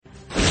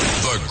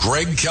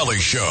Greg Kelly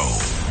Show.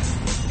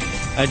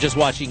 Just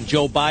watching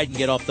Joe Biden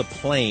get off the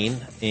plane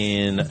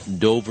in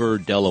Dover,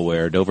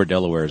 Delaware. Dover,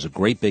 Delaware is a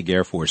great big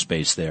Air Force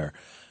base there.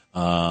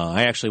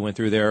 I actually went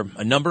through there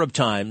a number of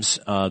times.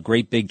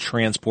 Great big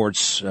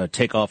transports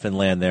take off and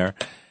land there.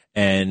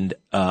 And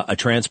a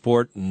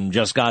transport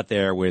just got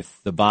there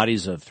with the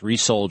bodies of 3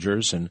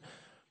 soldiers. And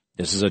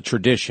this is a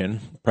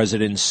tradition.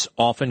 Presidents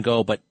often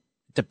go, but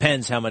it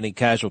depends how many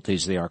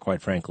casualties they are,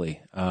 quite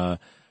frankly.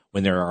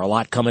 When there are a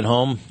lot coming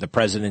home, the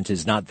president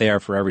is not there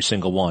for every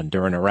single one.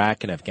 During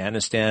Iraq and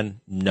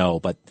Afghanistan, no.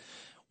 But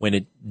when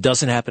it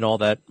doesn't happen all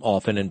that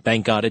often, and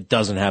thank God it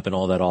doesn't happen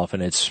all that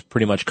often, it's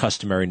pretty much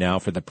customary now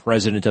for the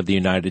president of the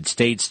United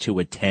States to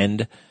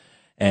attend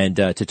and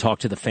to talk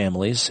to the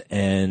families.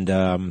 And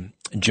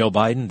Joe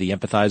Biden, the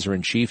empathizer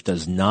in chief,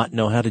 does not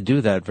know how to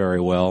do that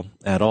very well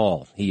at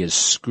all. He has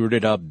screwed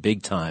it up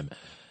big time.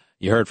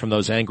 You heard from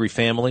those angry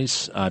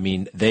families. I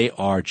mean, they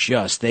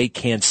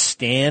can't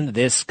stand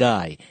this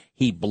guy.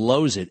 He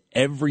blows it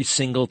every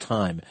single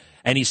time.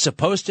 And he's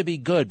supposed to be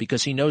good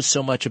because he knows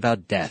so much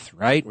about death,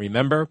 right?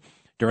 Remember,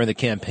 during the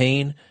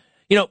campaign?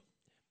 You know,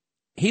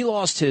 he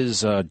lost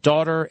his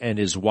daughter and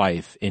his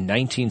wife in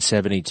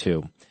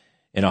 1972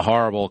 in a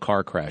horrible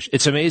car crash.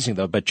 It's amazing,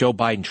 though, but Joe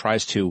Biden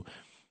tries to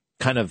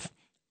kind of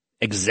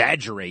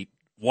exaggerate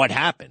what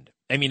happened.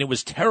 I mean, it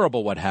was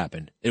terrible what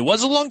happened. It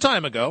was a long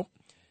time ago.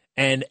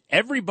 And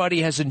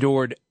everybody has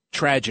endured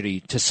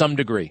tragedy to some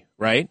degree,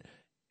 right?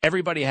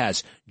 Everybody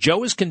has.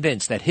 Joe is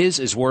convinced that his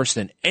is worse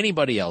than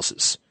anybody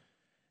else's.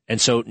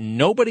 And so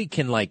nobody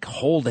can,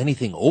 hold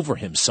anything over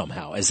him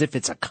somehow, as if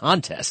it's a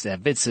contest,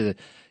 if it's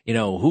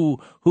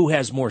who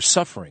has more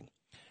suffering.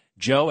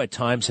 Joe at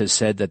times has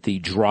said that the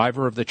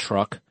driver of the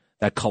truck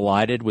that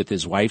collided with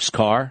his wife's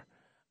car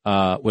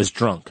was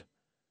drunk.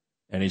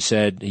 And he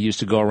said he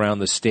used to go around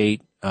the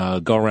state,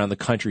 go around the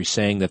country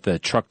saying that the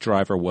truck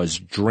driver was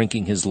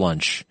drinking his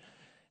lunch.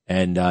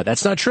 And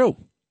that's not true.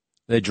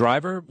 The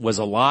driver was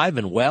alive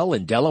and well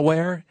in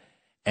Delaware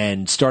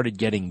and started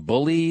getting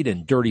bullied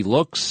and dirty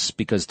looks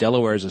because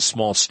Delaware is a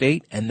small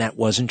state, and that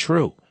wasn't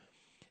true.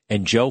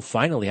 And Joe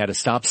finally had to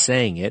stop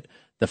saying it.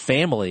 The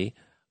family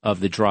of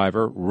the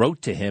driver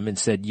wrote to him and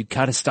said, you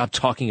got to stop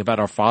talking about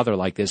our father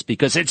like this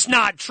because it's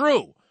not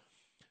true.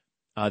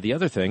 The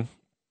other thing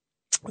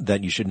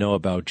that you should know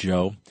about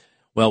Joe,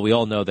 well, we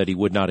all know that he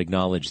would not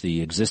acknowledge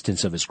the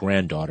existence of his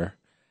granddaughter.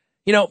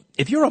 You know,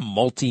 if you're a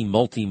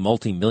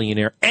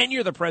multi-millionaire and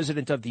you're the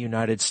president of the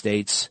United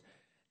States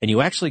and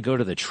you actually go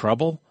to the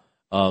trouble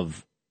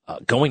of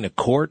going to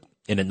court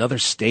in another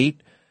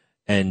state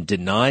and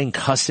denying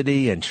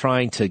custody and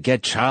trying to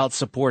get child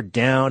support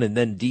down, and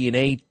then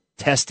DNA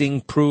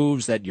testing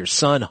proves that your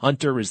son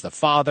Hunter is the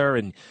father,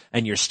 and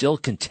you're still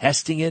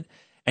contesting it,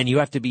 and you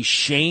have to be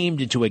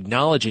shamed into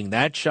acknowledging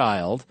that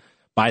child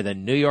by the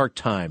New York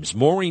Times.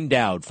 Maureen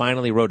Dowd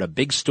finally wrote a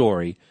big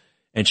story,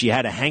 and she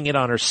had to hang it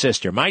on her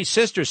sister. My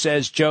sister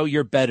says, Joe,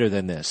 you're better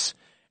than this.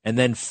 And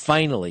then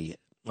finally,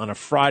 on a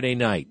Friday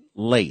night,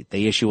 late,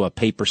 they issue a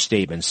paper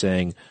statement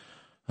saying,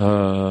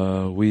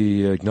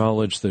 we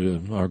acknowledge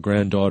our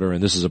granddaughter,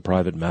 and this is a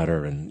private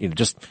matter. And,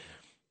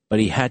 but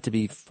he had to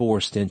be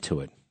forced into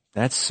it.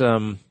 That's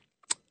not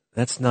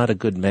a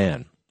good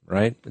man,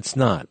 right? It's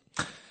not.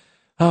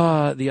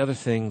 The other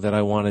thing that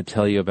I want to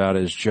tell you about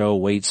is Joe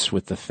waits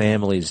with the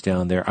families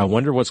down there. I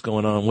wonder what's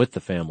going on with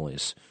the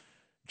families.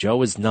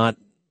 Joe is not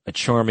a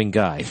charming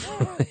guy.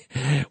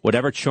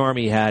 Whatever charm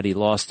he had, he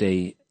lost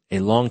a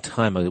long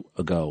time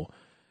ago.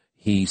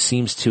 He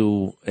seems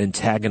to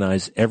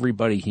antagonize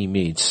everybody he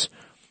meets.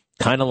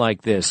 Kind of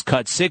like this.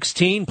 Cut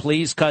 16,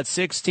 please. Cut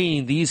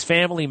 16. These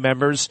family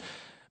members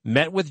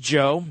met with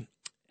Joe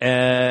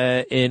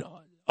in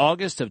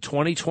August of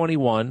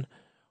 2021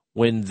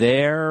 when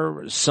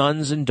their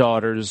sons and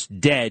daughters,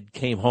 dead,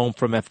 came home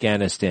from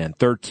Afghanistan.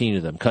 13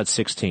 of them. Cut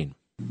 16.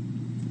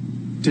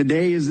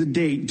 Today is the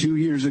date 2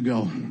 years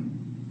ago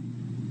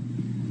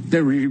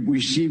that we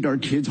received our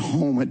kids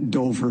home at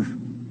Dover.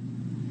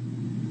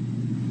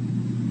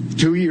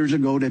 2 years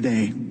ago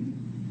today,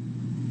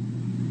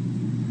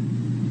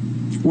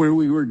 where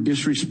we were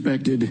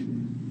disrespected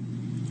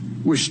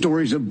with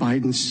stories of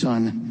Biden's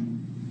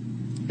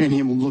son and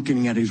him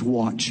looking at his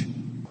watch.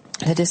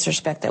 The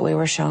disrespect that we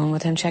were shown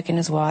with him checking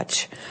his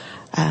watch,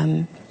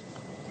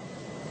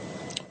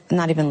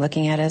 not even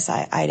looking at us,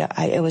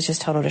 it was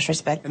just total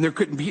disrespect. And there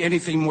couldn't be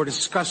anything more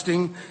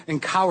disgusting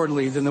and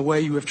cowardly than the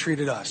way you have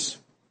treated us.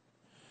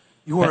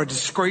 You are a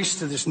disgrace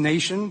to this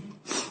nation.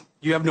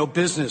 You have no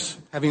business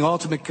having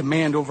ultimate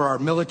command over our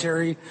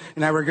military,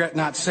 and I regret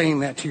not saying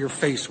that to your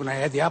face when I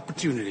had the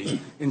opportunity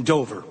in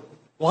Dover.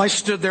 Well, I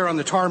stood there on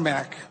the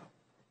tarmac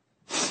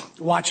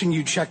watching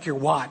you check your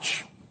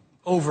watch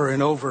over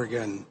and over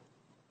again.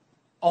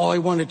 All I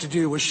wanted to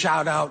do was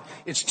shout out,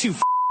 it's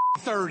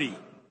 2:30.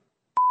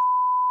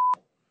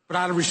 But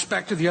out of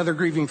respect to the other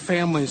grieving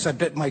families, I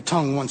bit my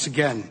tongue once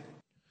again.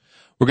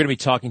 We're going to be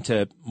talking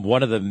to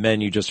one of the men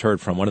you just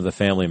heard from, one of the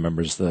family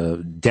members, the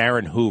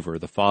Darren Hoover,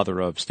 the father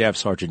of Staff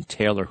Sergeant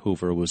Taylor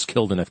Hoover, who was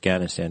killed in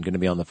Afghanistan, going to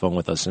be on the phone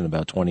with us in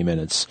about 20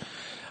 minutes.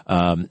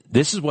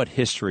 This is what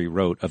history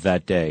wrote of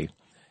that day.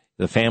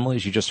 The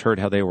families, you just heard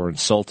how they were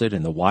insulted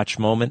in the watch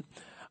moment.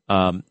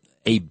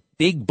 A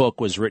big book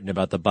was written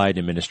about the Biden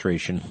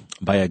administration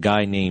by a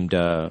guy named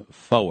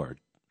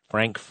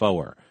Frank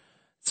Foer.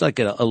 It's like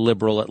a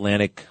liberal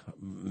Atlantic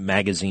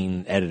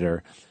magazine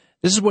editor.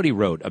 This is what he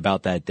wrote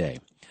about that day.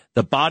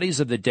 The bodies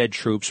of the dead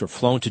troops were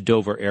flown to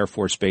Dover Air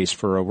Force Base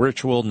for a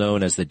ritual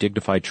known as the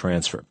dignified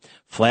transfer.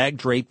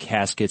 Flag-draped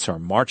caskets are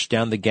marched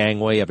down the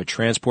gangway of a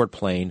transport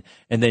plane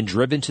and then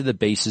driven to the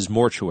base's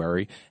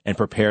mortuary and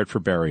prepared for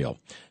burial.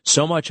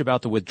 So much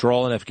about the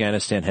withdrawal in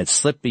Afghanistan had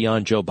slipped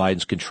beyond Joe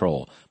Biden's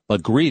control,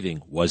 but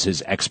grieving was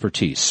his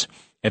expertise.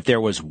 If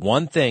there was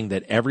one thing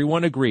that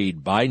everyone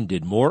agreed Biden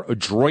did more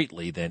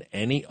adroitly than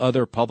any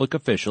other public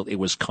official, it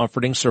was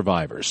comforting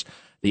survivors.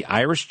 The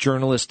Irish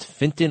journalist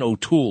Fintan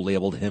O'Toole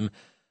labeled him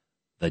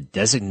the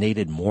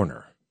designated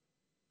mourner.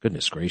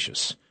 Goodness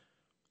gracious.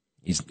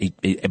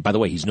 By the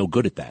way, he's no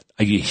good at that.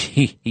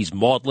 He's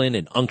maudlin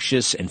and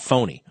unctuous and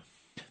phony.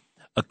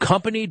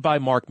 Accompanied by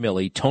Mark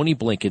Milley, Tony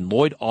Blinken,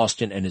 Lloyd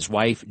Austin, and his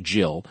wife,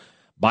 Jill,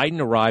 Biden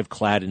arrived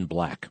clad in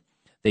black.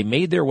 They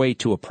made their way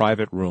to a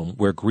private room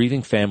where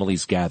grieving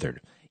families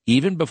gathered.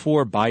 Even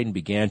before Biden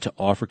began to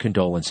offer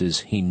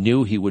condolences, he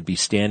knew he would be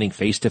standing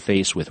face to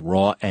face with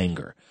raw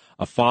anger.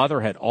 A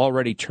father had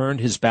already turned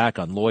his back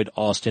on Lloyd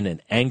Austin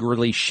and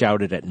angrily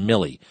shouted at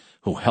Milley,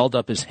 who held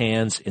up his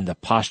hands in the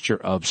posture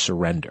of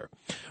surrender.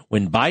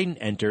 When Biden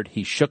entered,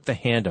 he shook the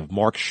hand of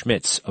Mark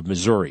Schmitz of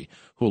Missouri,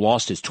 who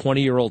lost his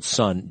 20-year-old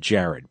son,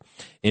 Jared.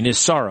 In his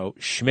sorrow,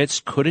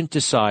 Schmitz couldn't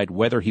decide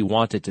whether he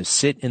wanted to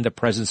sit in the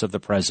presence of the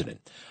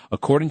president.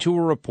 According to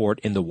a report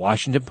in the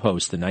Washington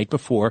Post the night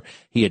before,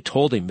 he had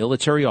told a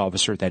military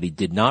officer that he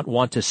did not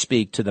want to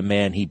speak to the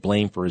man he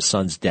blamed for his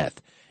son's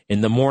death.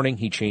 In the morning,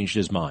 he changed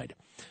his mind.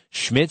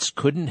 Schmitz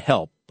couldn't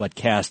help but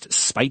cast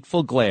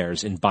spiteful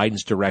glares in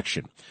Biden's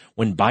direction.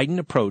 When Biden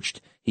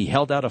approached, he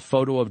held out a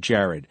photo of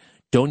Jared.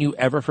 Don't you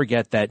ever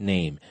forget that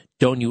name.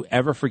 Don't you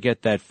ever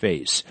forget that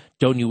face.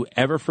 Don't you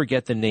ever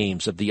forget the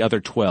names of the other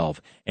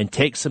 12, and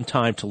take some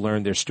time to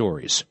learn their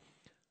stories.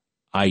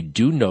 I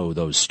do know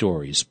those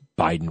stories,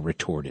 Biden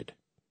retorted.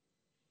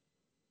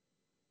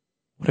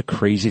 What a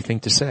crazy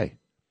thing to say.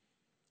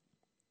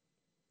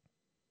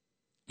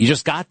 You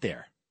just got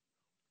there.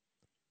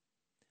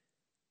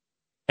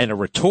 And a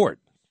retort,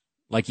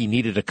 like he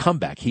needed a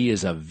comeback. He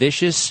is a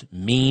vicious,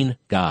 mean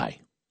guy.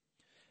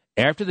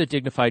 After the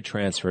dignified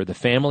transfer, the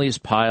family is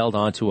piled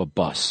onto a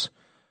bus.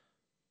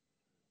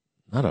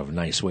 Not a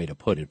nice way to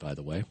put it, by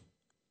the way.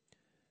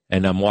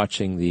 And I'm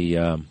watching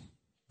the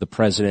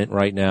president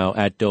right now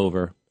at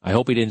Dover. I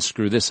hope he didn't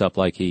screw this up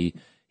like he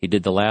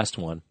did the last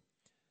one.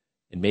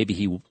 And maybe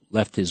he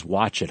left his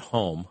watch at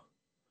home.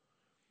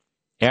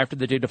 After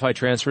the dignified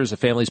transfers, the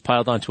families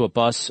piled onto a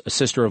bus. A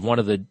sister of one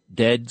of the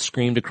dead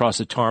screamed across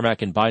the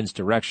tarmac in Biden's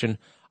direction,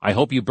 "I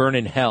hope you burn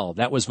in hell.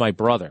 That was my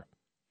brother."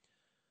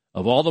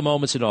 Of all the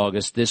moments in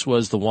August, this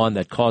was the one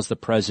that caused the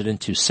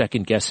president to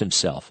second-guess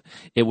himself.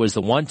 It was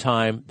the one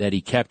time that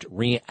he kept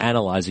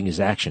reanalyzing his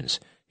actions.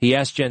 He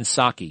asked Jen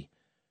Psaki,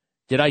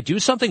 "Did I do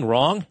something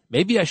wrong?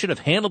 Maybe I should have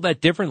handled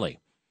that differently."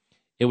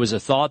 It was a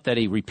thought that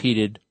he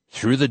repeated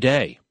through the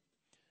day.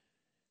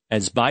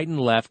 As Biden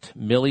left,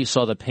 Milley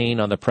saw the pain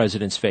on the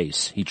president's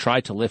face. He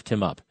tried to lift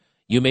him up.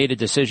 "You made a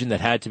decision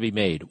that had to be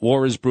made.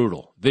 War is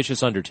brutal,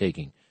 vicious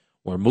undertaking.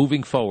 We're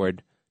moving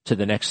forward to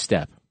the next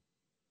step."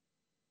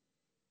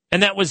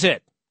 And that was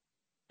it.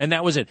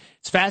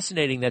 It's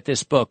fascinating that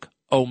this book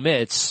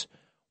omits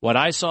what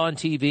I saw on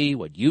TV,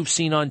 what you've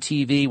seen on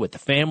TV, what the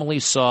family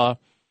saw,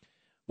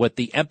 what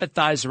the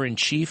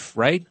empathizer-in-chief,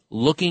 right,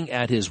 looking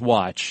at his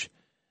watch.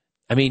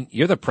 I mean,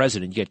 you're the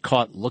president. You get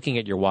caught looking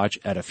at your watch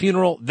at a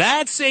funeral.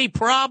 That's a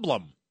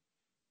problem.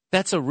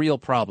 That's a real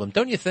problem,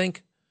 don't you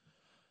think?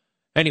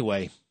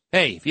 Anyway,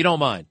 hey, if you don't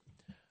mind,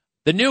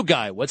 the new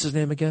guy, what's his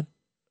name again?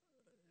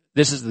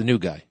 This is the new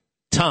guy.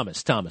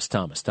 Thomas.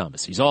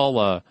 He's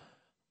all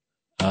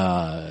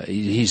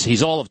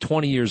he's all of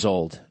 20 years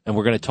old, and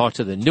we're going to talk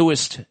to the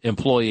newest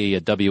employee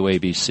at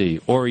WABC,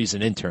 or he's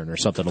an intern or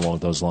something along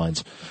those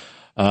lines.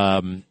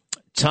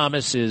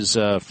 Thomas is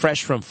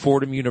fresh from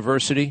Fordham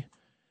University,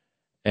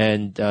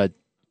 and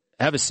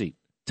have a seat.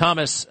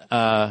 Thomas,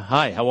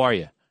 hi, how are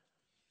you?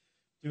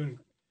 Greg,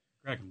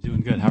 I'm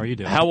doing good. How are you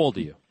doing? How old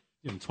are you?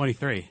 I'm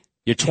 23.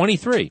 You're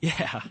 23?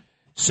 Yeah.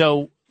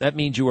 So that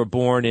means you were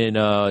born in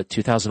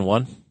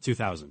 2001?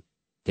 2000.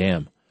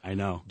 Damn. I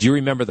know. Do you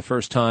remember the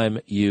first time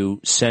you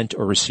sent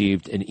or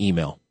received an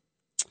email?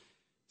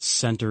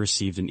 Sent or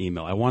received an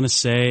email. I want to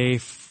say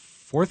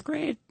fourth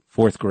grade?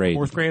 Fourth grade.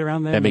 Fourth grade,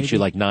 around there. That makes maybe? you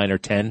like 9 or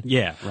 10?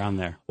 Yeah, around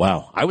there.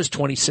 Wow. I was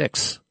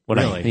 26.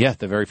 Really?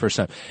 The very first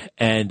time.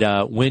 And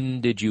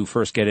when did you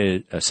first get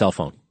a cell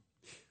phone?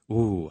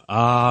 Ooh.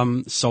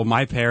 So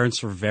my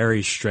parents were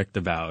very strict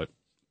about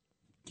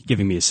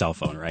giving me a cell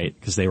phone, right?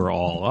 Because they were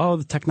all,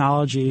 the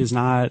technology is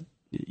not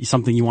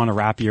something you want to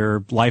wrap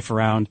your life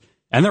around.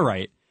 And they're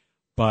right.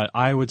 But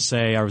I would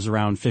say I was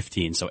around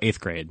 15, so 8th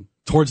grade,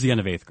 towards the end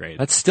of 8th grade.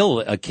 That's still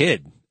a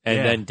kid. And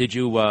Yeah. then did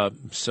you,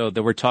 so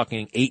that we're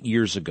talking 8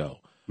 years ago.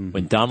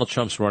 when Donald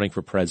Trump's running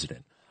for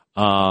president.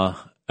 And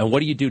what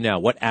do you do now?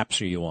 What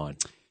apps are you on?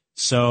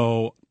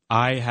 So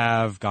I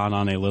have gone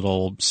on a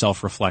little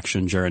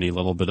self-reflection journey, a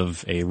little bit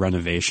of a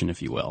renovation,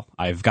 if you will.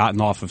 I've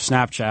gotten off of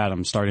Snapchat.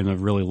 I'm starting to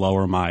really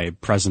lower my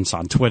presence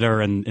on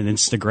Twitter and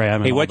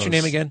Instagram. Hey, what's your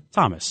name again?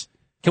 Thomas.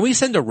 Can we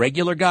send a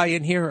regular guy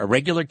in here, a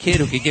regular kid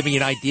who can give me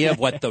an idea of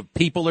what the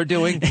people are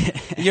doing?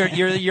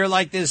 You're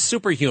like this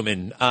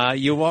superhuman.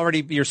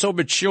 You're so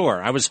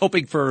mature. I was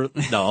hoping for,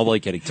 no, I'm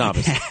only kidding,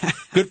 Thomas.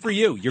 Good for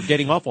you. You're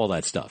getting off all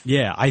that stuff.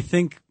 Yeah, I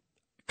think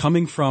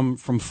coming from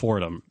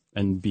Fordham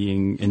and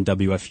being in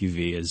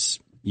WFUV is,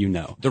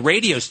 the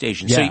radio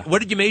station. Yeah. So what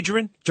did you major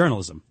in?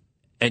 Journalism.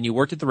 And you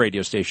worked at the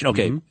radio station.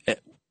 Okay.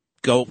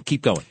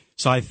 Keep going.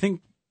 So I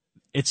think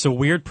it's a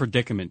weird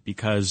predicament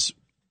because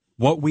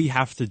what we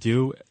have to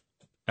do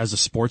as a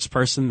sports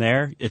person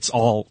there, it's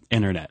all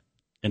internet,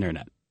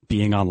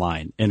 being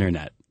online,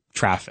 internet,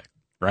 traffic,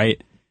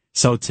 right?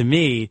 So to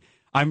me,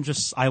 I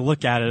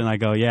look at it and I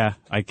go, yeah,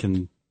 I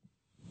can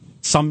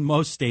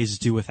most days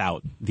do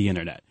without the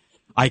internet.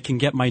 I can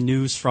get my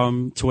news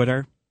from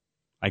Twitter.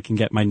 I can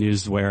get my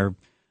news where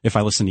if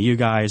I listen to you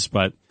guys,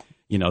 but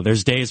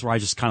there's days where I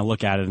just kind of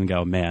look at it and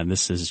go, man,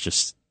 this is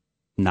just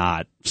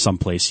not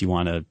someplace you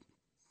want to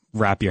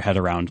wrap your head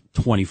around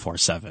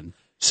 24/7.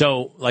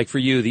 So, like for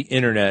you, the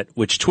internet,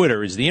 which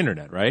Twitter is the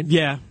internet, right?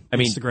 Yeah. I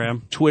mean,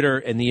 Instagram. Twitter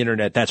and the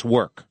internet, that's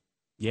work.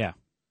 Yeah.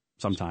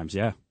 Sometimes,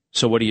 yeah.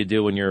 So what do you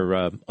do when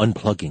you're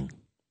unplugging?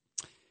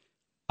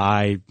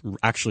 I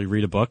actually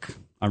read a book.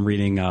 I'm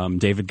reading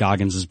David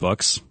Goggins'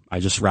 books. I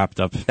just wrapped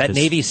up. That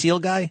Navy SEAL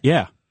guy?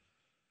 Yeah.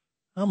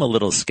 I'm a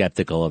little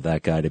skeptical of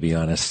that guy, to be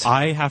honest.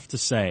 I have to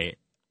say,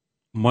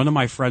 one of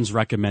my friends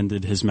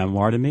recommended his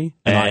memoir to me.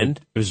 And?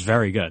 It was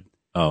very good.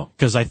 Oh.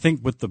 Because I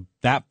think with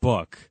that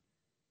book,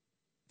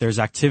 there's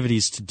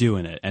activities to do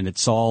in it, and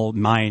it's all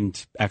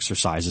mind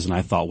exercises. And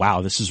I thought,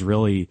 wow, this is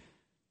really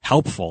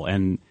helpful,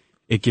 and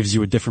it gives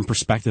you a different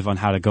perspective on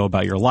how to go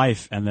about your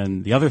life. And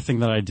then the other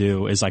thing that I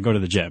do is I go to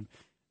the gym.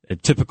 A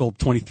typical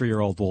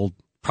 23-year-old will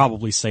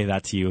probably say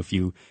that to you if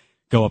you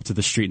go up to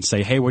the street and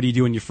say, hey, what do you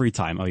do in your free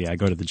time? Oh, yeah, I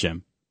go to the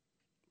gym.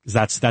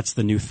 Because that's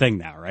the new thing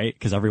now, right?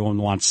 Because everyone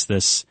wants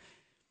this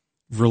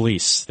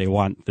release. They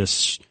want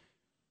this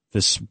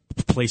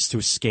place to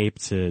escape,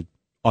 to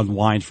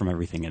unwind from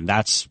everything. And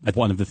that's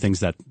one of the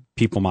things that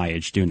people my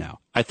age do now.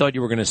 I thought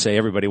you were going to say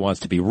everybody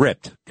wants to be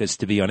ripped, because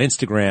to be on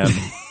Instagram,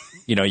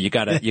 you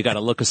gotta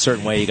look a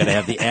certain way. You gotta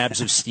have the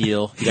abs of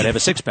steel. You gotta have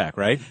a six-pack,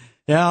 right?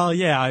 Well,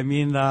 yeah. I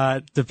mean,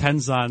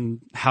 depends on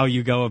how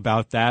you go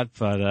about that.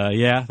 But,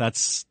 yeah,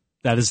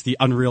 that is the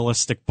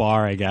unrealistic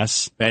bar, I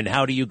guess. And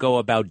how do you go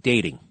about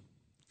dating?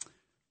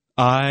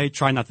 I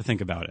try not to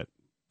think about it,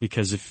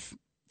 because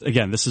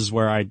this is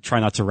where I try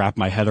not to wrap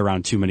my head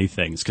around too many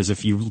things. Because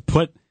if you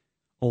put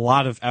a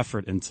lot of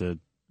effort into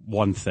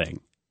one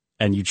thing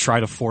and you try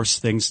to force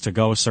things to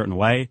go a certain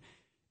way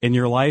in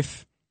your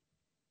life,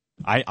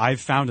 I've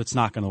found it's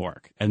not going to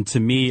work. And to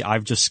me,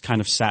 I've just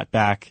kind of sat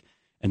back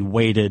and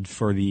waited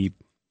for the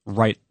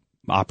right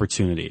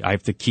opportunity. I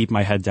have to keep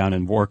my head down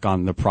and work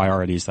on the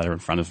priorities that are in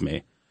front of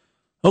me.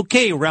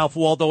 Okay, Ralph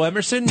Waldo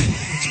Emerson,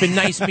 it's been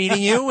nice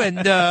meeting you, and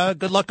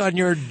good luck on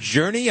your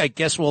journey. I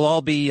guess we'll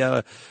all be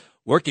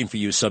working for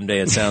you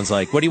someday, it sounds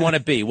like. What do you want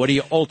to be? What do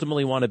you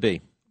ultimately want to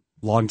be?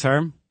 Long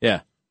term?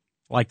 Yeah.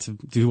 I like to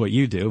do what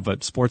you do,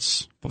 but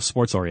sports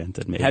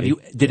oriented, maybe.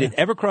 Did it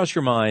ever cross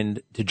your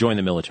mind to join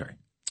the military?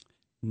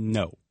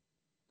 No.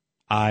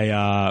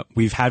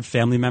 We've had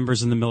family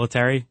members in the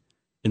military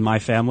in my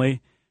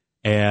family,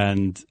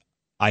 and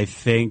I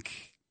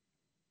think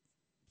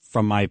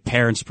from my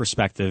parents'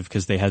 perspective,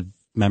 because they had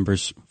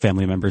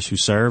family members who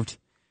served,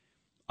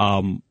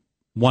 one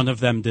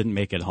of them didn't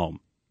make it home.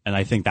 And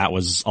I think that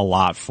was a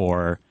lot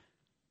for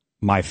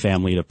my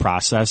family to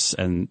process.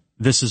 And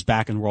this is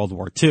back in World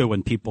War II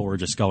when people were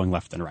just going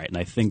left and right. And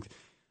I think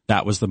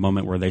that was the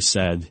moment where they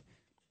said,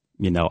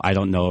 I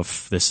don't know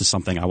if this is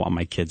something I want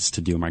my kids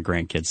to do, my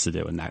grandkids to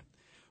do.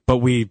 But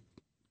we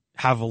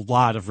have a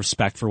lot of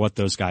respect for what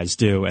those guys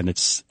do, and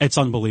it's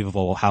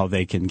unbelievable how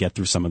they can get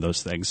through some of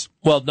those things.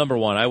 Well, number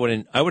one, I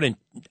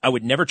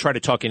would never try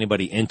to talk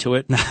anybody into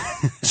it.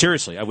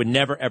 Seriously, I would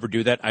never ever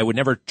do that. I would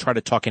never try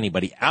to talk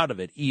anybody out of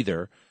it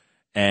either.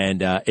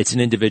 And it's an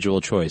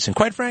individual choice. And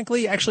quite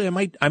frankly, actually,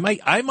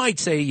 I might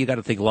say you got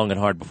to think long and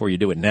hard before you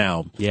do it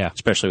now. Yeah,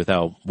 especially with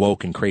how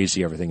woke and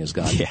crazy everything has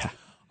gotten. Yeah.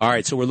 All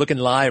right, so we're looking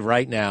live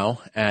right now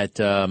at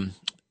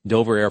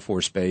Dover Air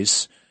Force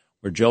Base,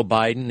 where Joe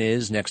Biden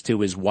is next to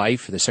his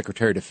wife, the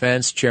Secretary of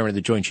Defense, Chairman of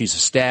the Joint Chiefs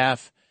of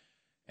Staff,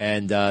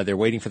 and they're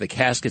waiting for the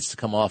caskets to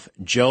come off.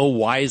 Joe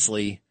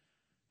wisely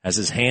has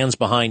his hands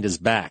behind his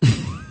back.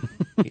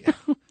 Yeah.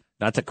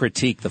 Not to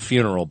critique the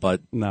funeral,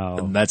 but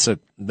no, that's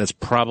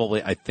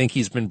probably, I think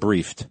he's been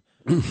briefed.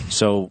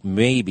 So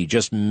maybe,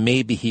 just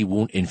maybe, he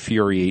won't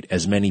infuriate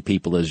as many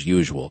people as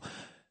usual.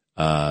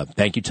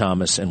 Thank you,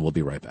 Thomas, and we'll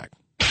be right back.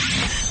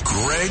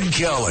 Greg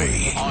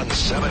Kelly on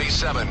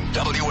 77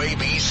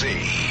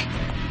 WABC.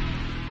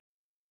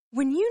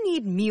 When you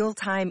need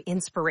mealtime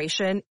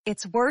inspiration,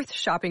 it's worth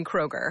shopping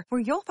Kroger, where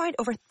you'll find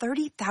over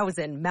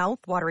 30,000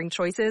 mouth-watering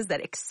choices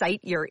that excite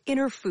your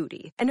inner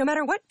foodie. And no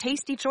matter what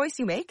tasty choice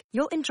you make,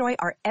 you'll enjoy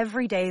our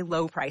everyday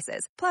low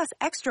prices, plus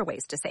extra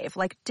ways to save,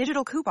 like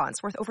digital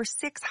coupons worth over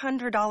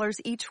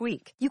 $600 each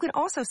week. You can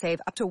also save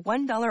up to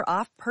 $1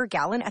 off per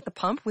gallon at the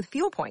pump with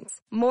fuel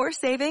points. More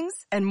savings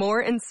and more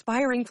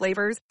inspiring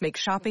flavors make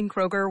shopping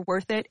Kroger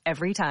worth it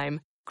every time.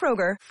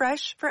 Kroger,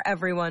 fresh for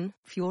everyone.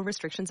 Fuel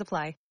restrictions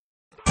apply.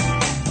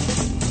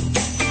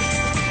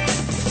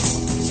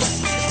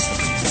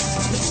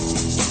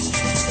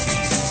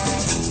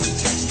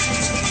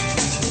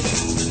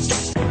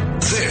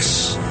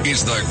 This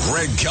is the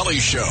Greg Kelly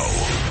Show.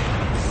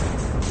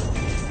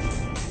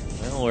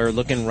 Well, we're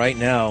looking right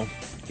now.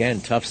 Again,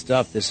 tough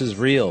stuff. This is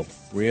real.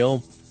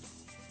 Real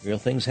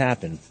things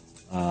happen.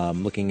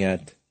 Looking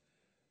at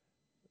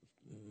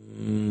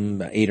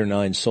 8 or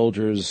 9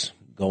 soldiers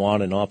go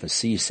on and off a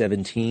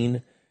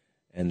C-17,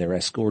 and they're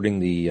escorting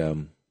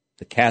the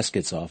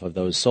caskets off of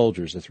those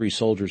soldiers, the 3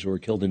 soldiers who were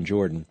killed in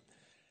Jordan.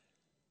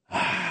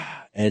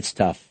 And it's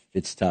tough.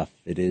 It's tough.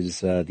 It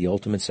is the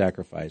ultimate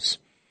sacrifice.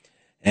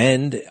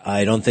 And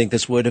I don't think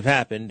this would have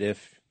happened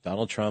if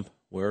Donald Trump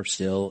were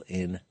still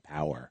in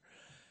power.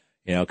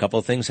 You know, a couple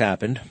of things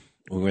happened.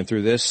 We went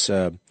through this.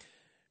 Joe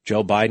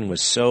Biden was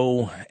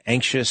so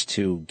anxious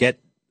to get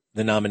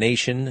the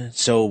nomination,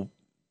 so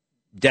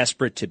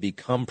desperate to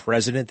become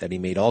president, that he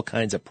made all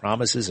kinds of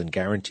promises and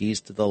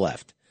guarantees to the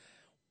left.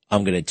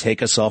 I'm going to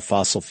take us off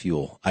fossil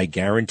fuel. I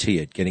guarantee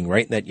it. Getting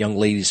right in that young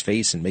lady's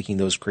face and making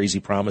those crazy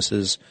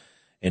promises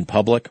in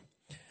public.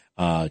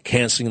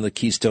 Canceling the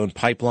Keystone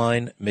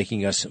Pipeline,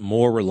 making us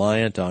more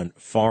reliant on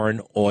foreign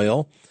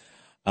oil.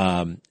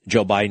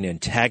 Joe Biden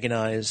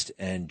antagonized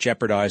and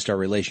jeopardized our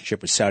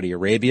relationship with Saudi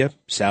Arabia.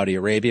 Saudi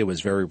Arabia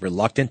was very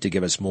reluctant to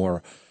give us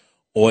more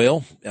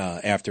oil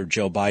after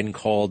Joe Biden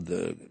called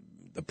the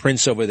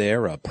prince over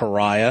there a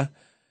pariah,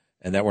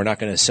 and that we're not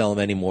going to sell him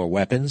any more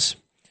weapons.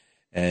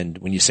 And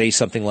when you say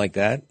something like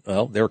that,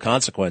 well, there are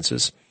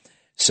consequences.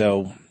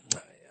 So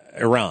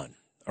Iran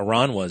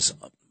was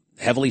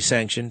heavily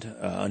sanctioned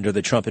under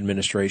the Trump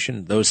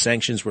administration. Those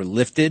sanctions were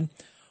lifted.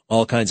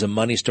 All kinds of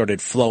money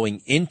started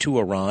flowing into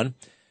Iran,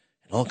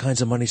 and all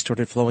kinds of money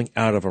started flowing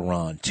out of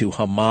Iran to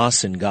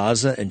Hamas in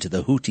Gaza and to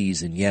the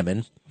Houthis in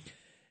Yemen.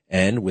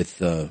 And with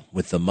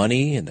the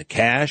money and the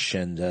cash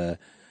and the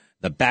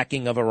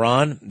backing of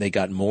Iran, they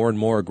got more and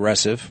more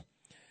aggressive.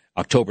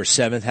 October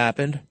 7th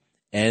happened,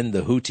 and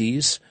the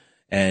Houthis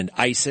and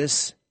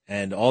ISIS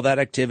and all that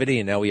activity,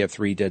 and now we have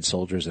 3 dead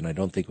soldiers, and I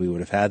don't think we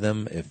would have had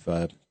them if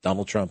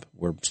Donald Trump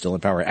were still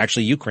in power.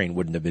 Actually, Ukraine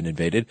wouldn't have been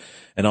invaded,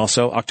 and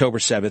also October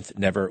 7th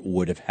never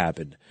would have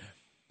happened.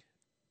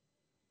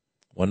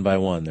 One by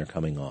one, they're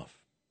coming off.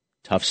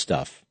 Tough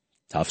stuff.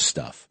 Tough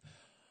stuff.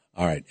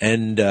 All right,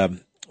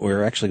 and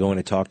we're actually going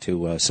to talk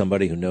to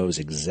somebody who knows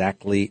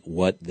exactly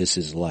what this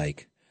is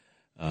like.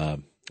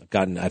 I've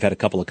had a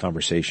couple of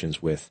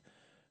conversations with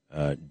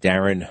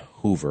Darren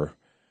Hoover.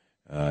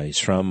 He's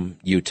from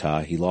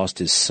Utah. He lost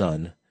his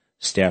son,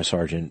 Staff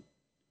Sergeant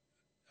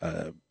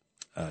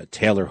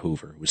Taylor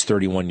Hoover, who was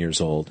 31 years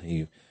old.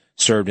 He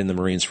served in the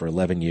Marines for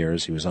 11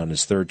 years. He was on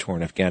his 3rd tour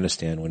in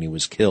Afghanistan when he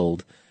was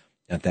killed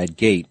at that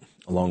gate,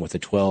 along with the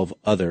 12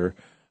 other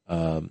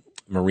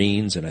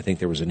Marines, and I think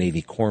there was a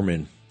Navy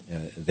corpsman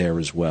there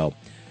as well.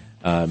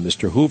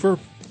 Mr. Hoover,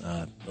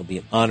 it'll be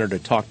an honor to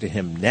talk to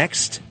him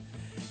next.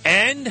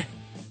 And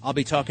I'll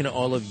be talking to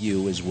all of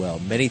you as well.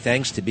 Many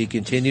thanks, to be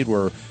continued.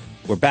 We're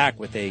back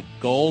with a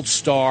Gold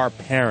Star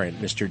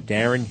parent, Mr.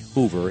 Darren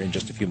Hoover, in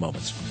just a few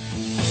moments.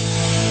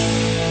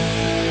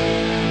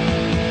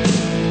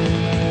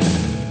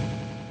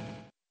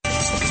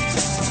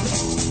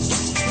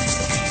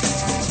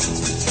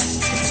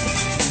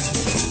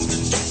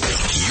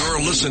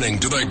 You're listening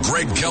to the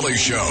Greg Kelly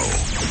Show.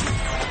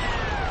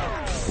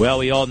 Well,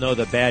 we all know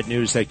the bad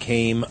news that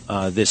came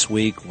this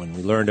week when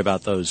we learned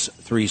about those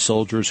 3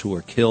 soldiers who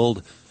were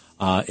killed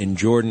in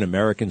Jordan,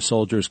 American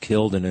soldiers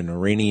killed in an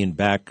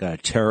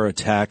Iranian-backed terror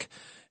attack,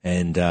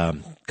 and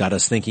got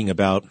us thinking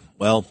about,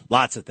 well,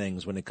 lots of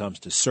things when it comes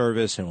to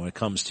service and when it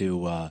comes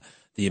to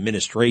the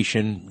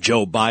administration,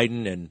 Joe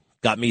Biden, and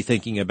got me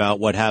thinking about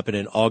what happened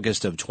in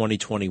August of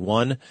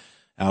 2021,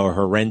 our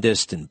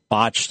horrendous and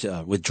botched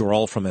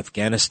withdrawal from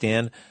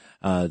Afghanistan.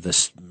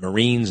 The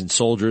Marines and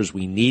soldiers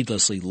we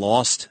needlessly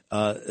lost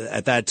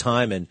at that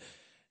time,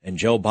 and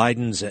Joe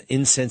Biden's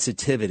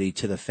insensitivity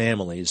to the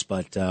families.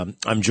 But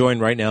I'm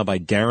joined right now by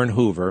Darren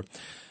Hoover.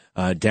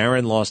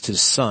 Darren lost his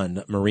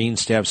son, Marine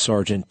Staff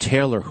Sergeant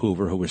Taylor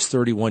Hoover, who was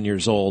 31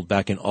 years old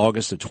back in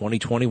August of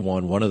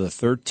 2021, one of the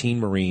 13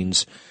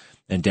 Marines.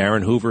 And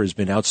Darren Hoover has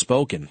been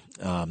outspoken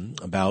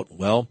about,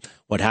 well,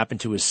 what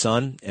happened to his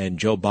son and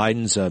Joe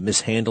Biden's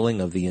mishandling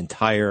of the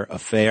entire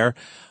affair.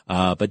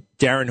 But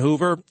Darren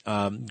Hoover,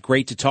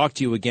 great to talk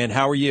to you again.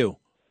 How are you?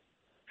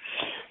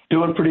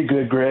 Doing pretty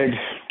good, Greg.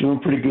 Doing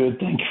pretty good.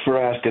 Thank you for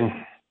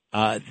asking.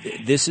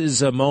 This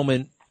is a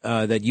moment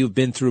that you've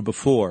been through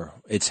before.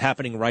 It's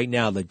happening right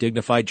now, the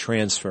dignified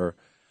transfer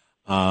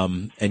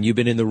and you've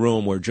been in the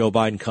room where Joe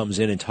Biden comes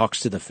in and talks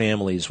to the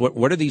families.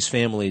 What are these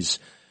families?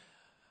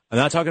 I'm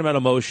not talking about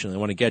emotionally. I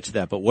want to get to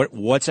that, but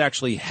what's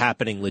actually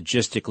happening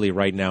logistically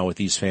right now with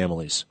these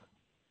families?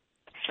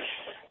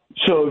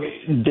 So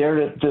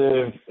they're at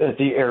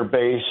the air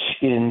base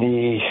in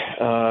the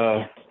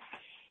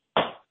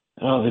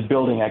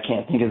building. I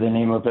can't think of the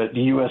name of it.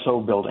 The USO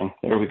building.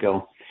 There we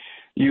go.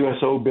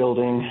 USO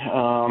building.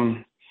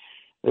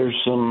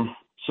 There's some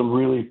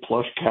really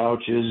plush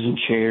couches and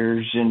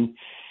chairs, and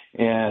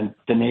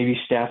the Navy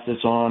staff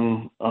that's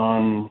on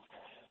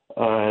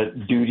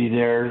duty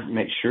there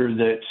make sure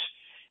that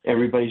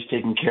everybody's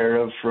taken care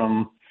of,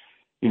 from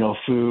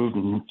food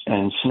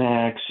and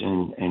snacks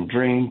and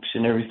drinks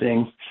and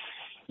everything.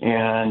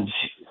 And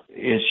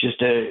it's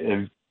just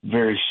a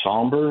very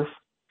somber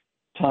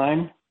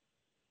time.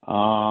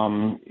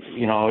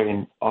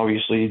 And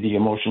obviously the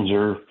emotions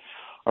are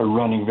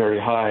running very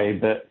high,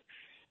 but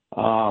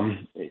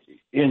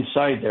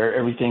inside there,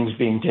 everything's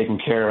being taken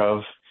care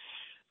of.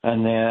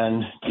 And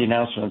then the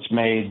announcement's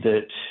made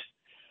that,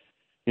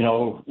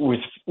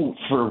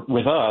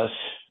 with us,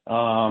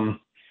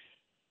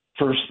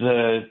 first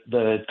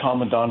the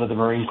commandant of the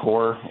Marine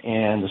Corps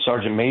and the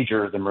sergeant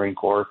major of the Marine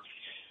Corps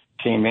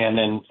came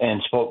in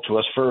and spoke to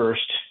us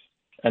first,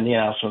 and the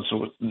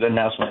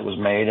announcement was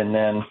made. And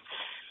then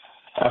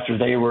after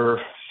they were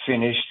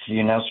finished, the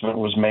announcement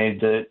was made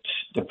that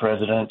the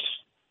president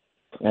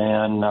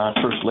and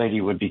First Lady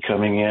would be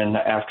coming in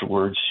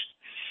afterwards.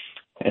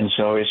 And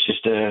so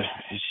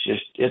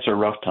it's a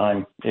rough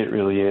time. It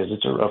really is.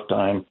 It's a rough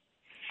time.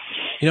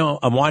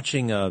 I'm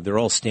watching, they're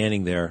all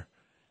standing there.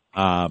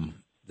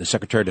 The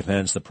Secretary of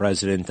Defense, the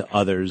president,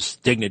 others,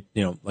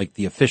 like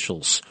the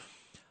officials.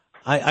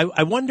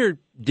 I wonder,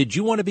 did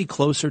you want to be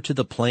closer to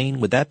the plane?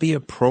 Would that be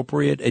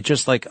appropriate? It's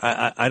just like,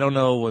 I don't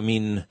know. I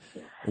mean,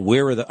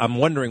 I'm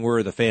wondering where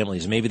are the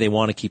families? Maybe they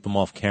want to keep them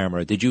off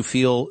camera. Did you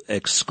feel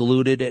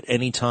excluded at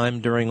any time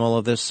during all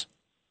of this?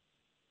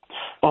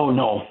 Oh,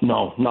 no,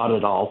 not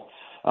at all.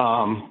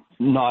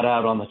 Not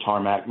out on the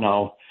tarmac,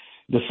 no.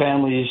 The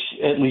families,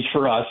 at least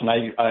for us, and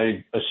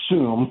I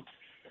assume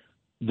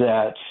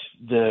that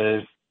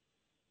the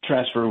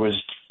transfer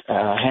was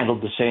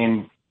handled the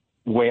same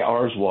way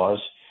ours was.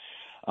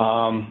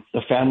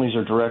 The families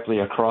are directly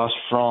across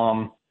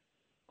from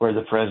where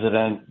the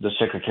president, the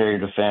Secretary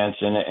of Defense,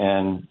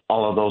 and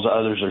all of those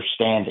others are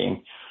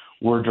standing.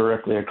 We're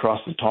directly across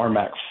the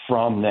tarmac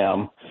from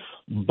them,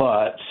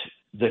 but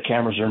the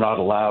cameras are not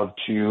allowed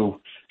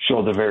to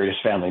show the various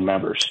family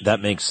members.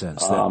 That makes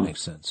sense.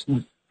 Makes sense.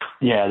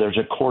 Yeah, there's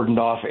a cordoned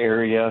off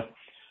area.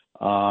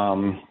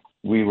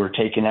 We were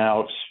taken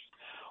out.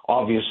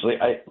 Obviously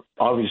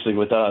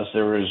with us,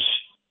 there was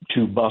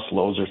 3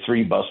 busloads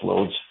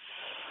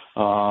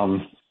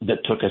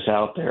that took us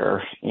out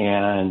there,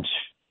 and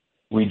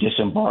we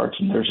disembarked.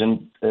 And there's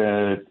an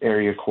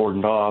area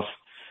cordoned off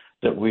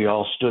that we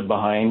all stood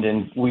behind,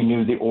 and we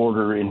knew the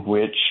order in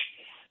which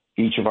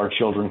each of our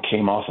children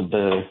came off of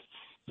the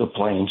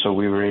plane, so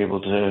we were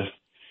able to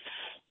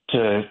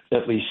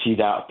at least see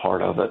that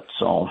part of it.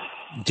 So,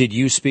 did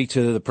you speak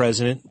to the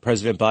President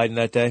Biden,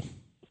 that day?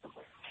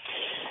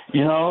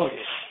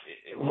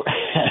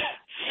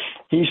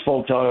 He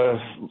spoke to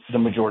the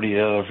majority of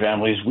the other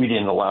families. We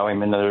didn't allow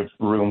him in the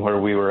room where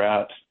we were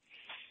at.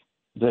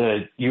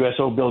 The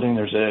USO building,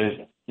 there's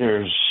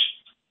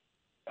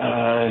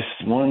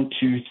 1,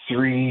 2,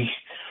 3,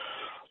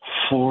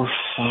 4,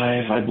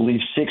 5, I believe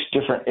 6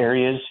 different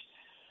areas.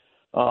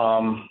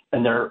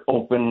 And they're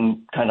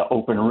open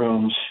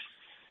rooms.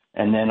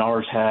 And then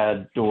ours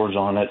had doors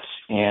on it.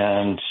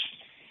 And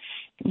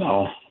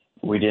no,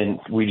 we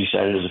didn't. We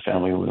decided as a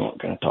family we weren't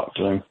going to talk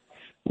to him.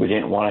 We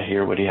didn't want to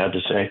hear what he had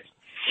to say.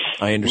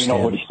 I understand. We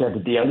know what he said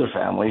to the other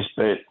families,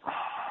 but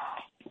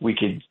we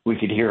could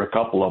hear a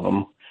couple of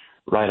them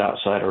right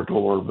outside our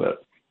door.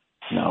 But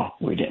no,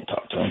 we didn't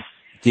talk to him.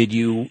 Did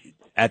you,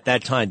 at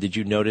that time, did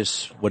you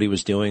notice what he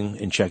was doing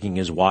in checking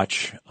his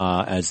watch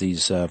as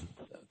these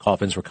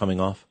coffins were coming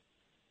off?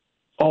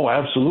 Oh,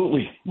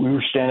 absolutely. We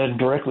were standing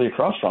directly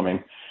across from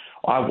him.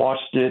 I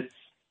watched it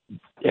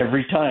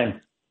every time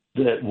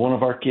that one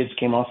of our kids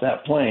came off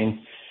that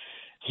plane.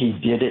 He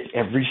did it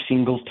every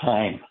single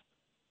time.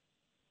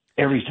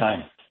 Every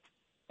time.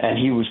 And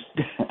he was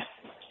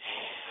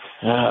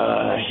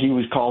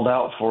called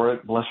out for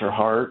it, bless her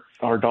heart.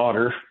 Our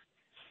daughter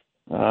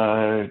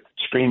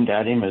screamed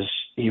at him as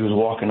he was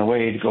walking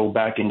away to go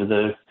back into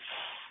the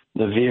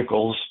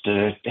vehicles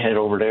to head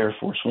over to Air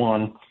Force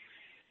One,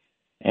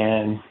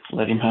 and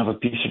let him have a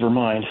piece of her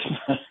mind.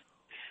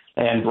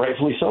 And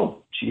rightfully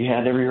so. She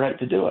had every right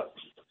to do it.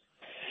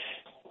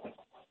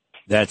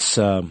 That's,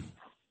 and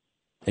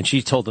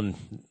she told him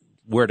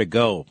where to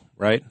go,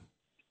 right?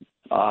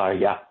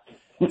 Yeah.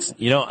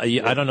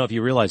 I don't know if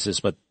you realize this,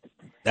 but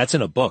that's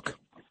in a book.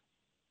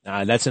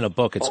 That's in a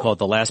book. It's called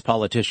The Last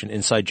Politician,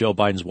 Inside Joe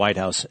Biden's White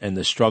House and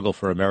the Struggle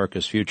for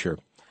America's Future.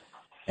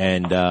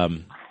 And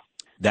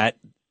that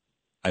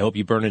I hope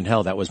you burn in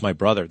hell. That was my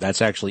brother.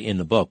 That's actually in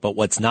the book. But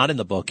what's not in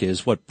the book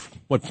is what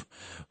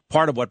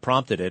part of what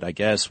prompted it, I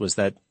guess, was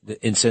that the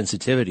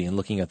insensitivity and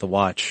looking at the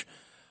watch.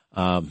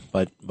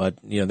 But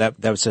that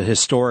was a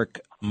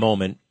historic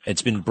moment.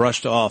 It's been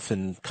brushed off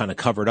and kind of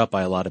covered up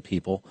by a lot of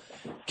people.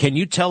 Can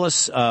you tell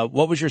us,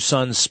 what was your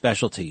son's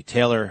specialty?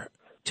 Taylor,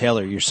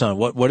 your son,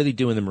 what did he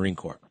do in the Marine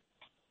Corps?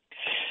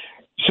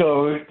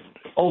 So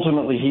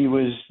ultimately he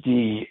was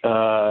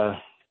the,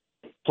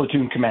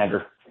 platoon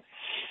commander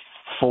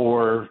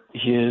for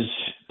his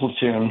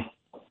platoon,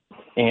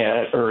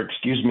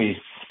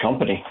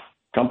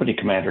 company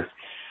commander,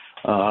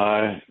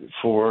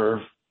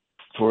 for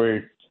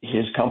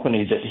his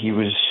company that he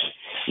was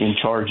in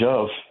charge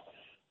of,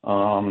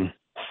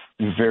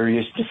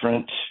 various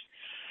different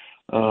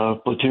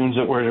platoons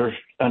that were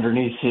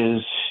underneath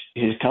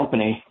his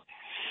company,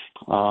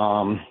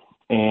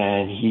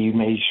 and he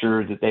made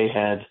sure that they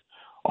had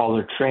all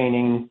their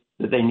training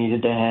that they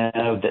needed to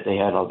have, that they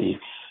had all the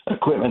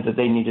equipment that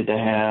they needed to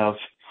have,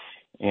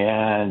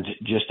 and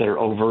just their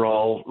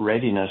overall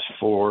readiness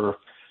for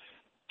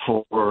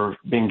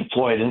being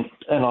deployed.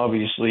 And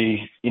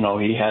obviously,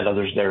 he had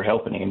others there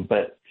helping him,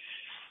 but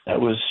that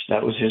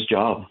was his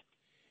job.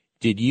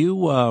 Did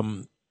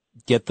you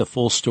get the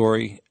full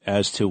story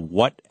as to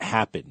what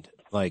happened?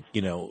 Like,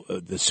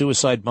 the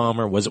suicide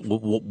bomber,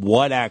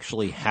 what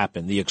actually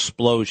happened? The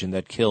explosion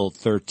that killed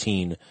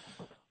 13.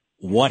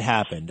 What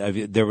happened?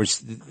 There was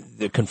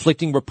the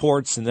conflicting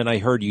reports, and then I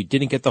heard you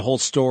didn't get the whole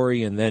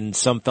story, and then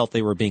some felt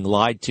they were being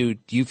lied to.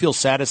 Do you feel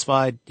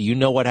satisfied? Do you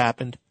know what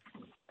happened?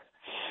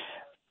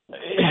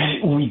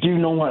 We do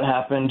know what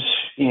happened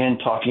in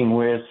talking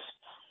with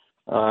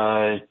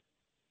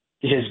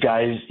his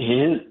guys,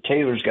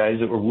 Taylor's guys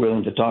that were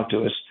willing to talk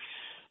to us.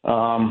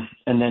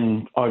 And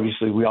then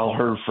obviously we all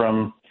heard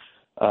from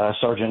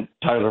Sergeant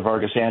Tyler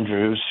Vargas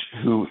Andrews,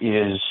 who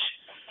is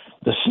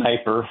the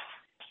sniper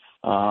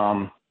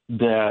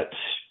that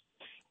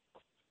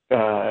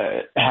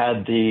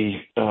had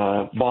the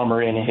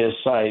bomber in his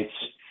sights,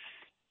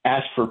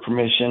 asked for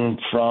permission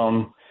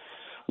from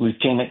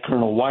Lieutenant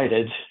Colonel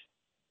Whited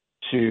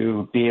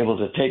to be able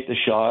to take the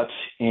shot,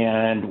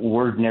 and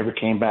word never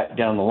came back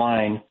down the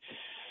line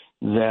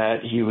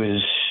that he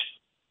was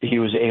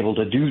able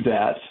to do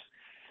that.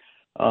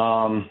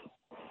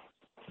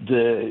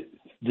 The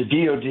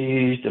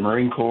DOD, the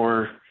Marine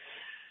Corps,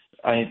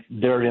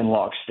 they're in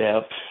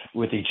lockstep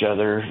with each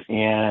other,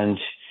 and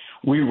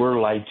we were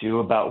lied to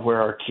about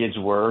where our kids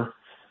were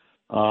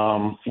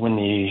when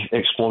the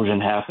explosion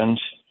happened.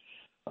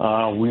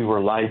 We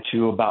were lied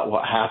to about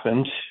what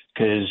happened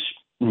because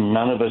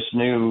none of us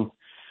knew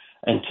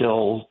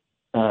until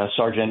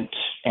Sergeant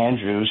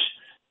Andrews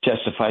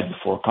testified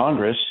before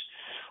Congress.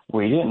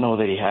 We didn't know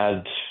that he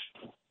had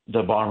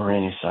the bomber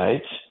in his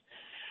sights.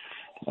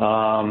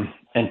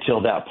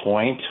 Until that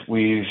point,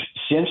 we've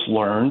since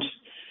learned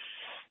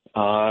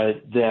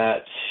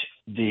that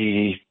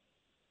the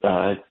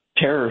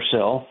terror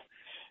cell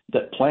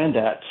that planned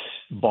that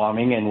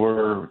bombing and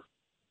were,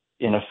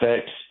 in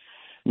effect,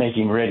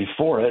 making ready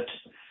for it,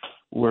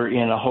 were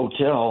in a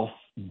hotel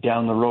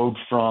down the road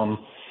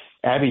from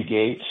Abbey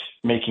Gate,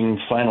 making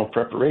final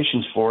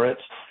preparations for it.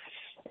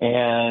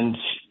 And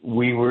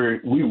we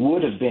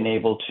would have been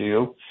able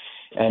to,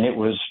 and it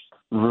was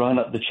run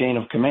up the chain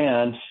of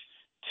command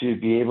to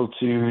be able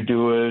to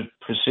do a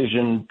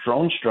precision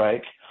drone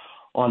strike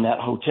on that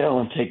hotel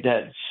and take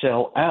that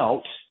cell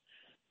out,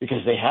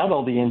 because they had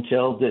all the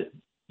intel that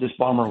this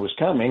bomber was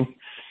coming,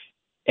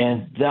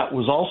 and that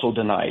was also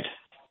denied.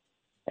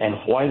 And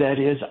why that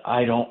is,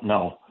 I don't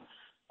know.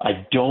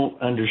 I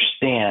don't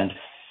understand,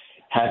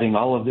 having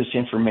all of this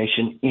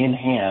information in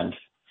hand,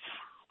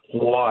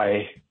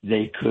 why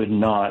they could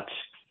not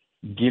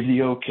give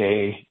the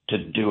okay to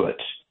do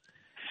it.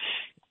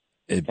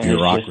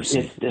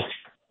 Bureaucracy.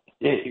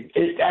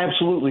 It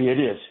absolutely it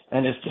is,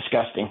 and it's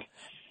disgusting.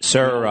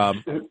 Sir,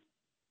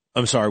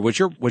 I'm sorry. Was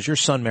your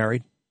son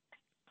married?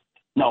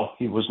 No,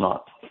 he was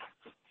not.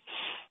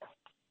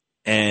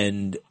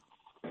 And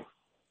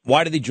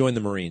why did he join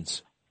the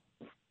Marines?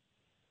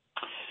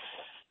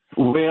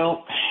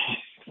 Well,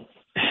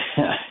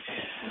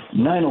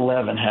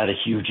 9/11 had a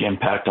huge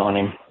impact on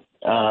him.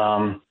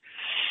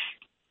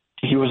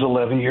 He was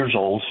 11 years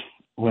old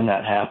when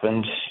that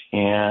happened,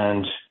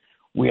 and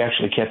we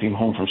actually kept him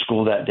home from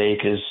school that day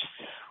because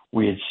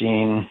we had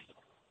seen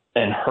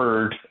and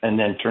heard and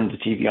then turned the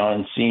TV on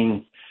and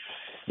seen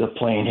the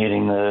plane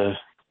hitting the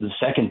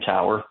second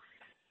tower.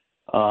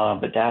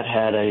 But that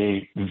had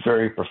a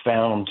very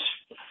profound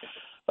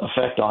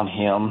effect on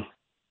him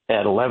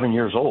at 11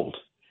 years old.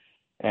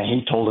 And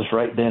he told us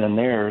right then and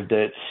there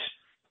that,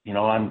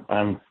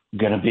 I'm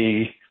going to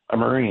be a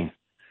Marine.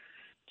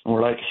 And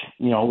we're like,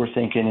 we're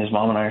thinking, his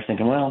mom and I are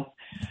thinking, well,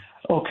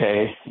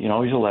 okay, he's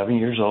 11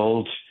 years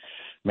old.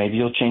 Maybe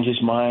he'll change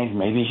his mind.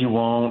 Maybe he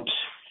won't,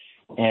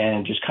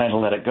 and just kind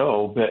of let it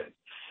go. But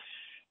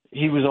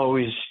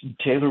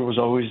Taylor was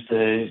always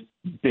the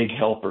big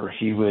helper.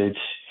 He would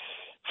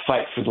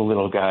fight for the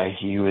little guy.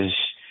 He was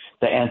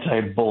the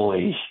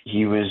anti-bully.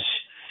 He was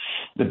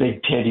the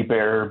big teddy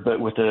bear, but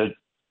with a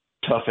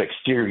tough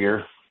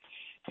exterior.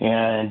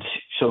 And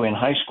so in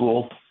high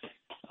school,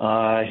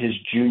 his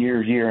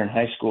junior year in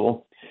high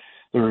school,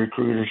 the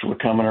recruiters were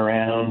coming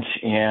around,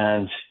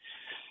 and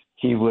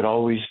he would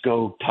always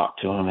go talk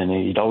to them, and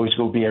he'd always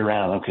go be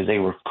around them because they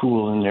were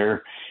cool in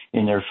their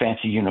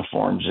fancy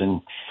uniforms.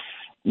 And,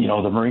 you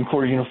know, the Marine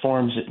Corps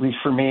uniforms, at least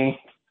for me,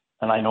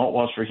 and I know it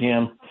was for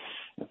him,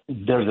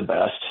 they're the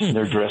best.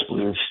 They're dress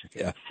blues.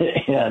 Yeah.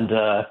 And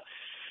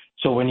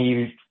so when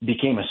he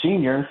became a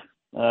senior,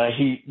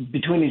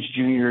 between his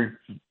junior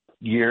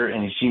year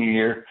and his senior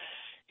year,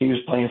 he was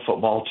playing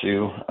football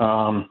too,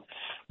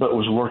 but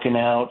was working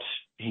out.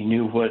 He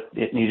knew what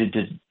he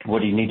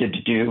needed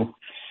to do.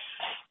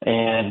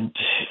 And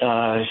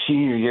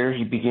senior year,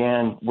 he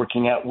began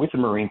working out with the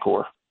Marine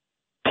Corps.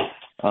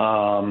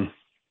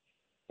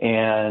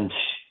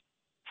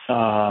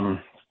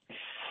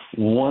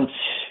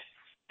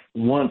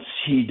 Once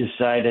he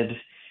decided,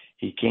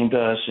 he came to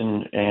us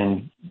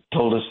and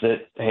told us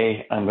that,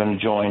 hey, I'm going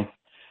to join.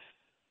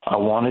 I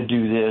want to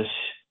do this.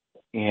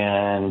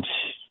 And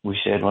we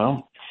said,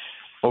 well,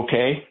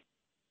 okay,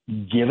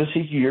 give us a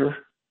year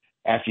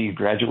after you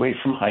graduate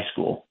from high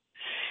school.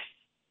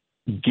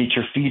 Get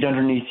your feet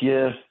underneath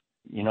you,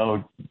 you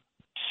know,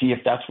 see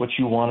if that's what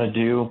you want to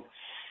do.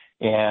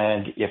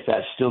 And if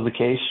that's still the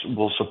case,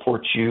 we'll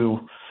support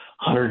you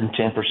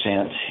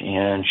 110%.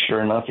 And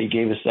sure enough, he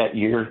gave us that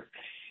year,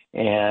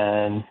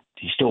 and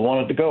he still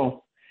wanted to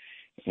go.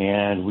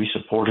 And we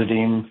supported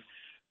him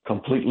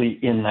completely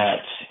in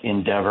that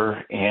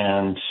endeavor,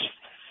 and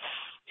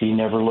he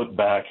never looked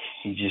back.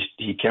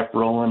 He kept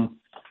rolling,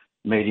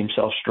 made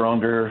himself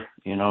stronger,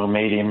 you know,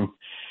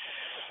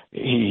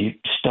 he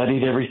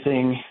studied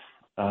everything.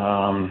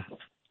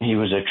 He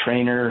was a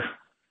trainer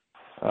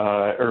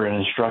or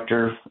an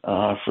instructor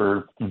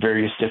for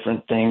various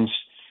different things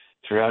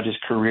throughout his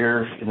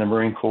career in the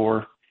Marine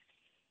Corps.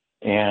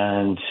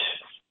 And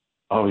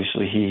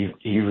obviously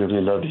he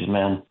really loved his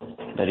men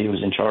that he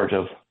was in charge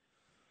of.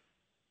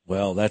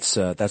 Well, that's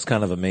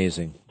kind of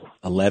amazing.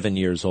 11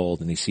 years old,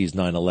 and he sees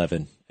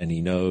 9/11, and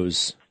he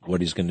knows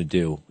what he's going to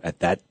do at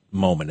that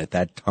moment, at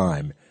that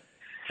time,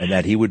 and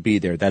that he would be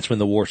there. That's when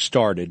the war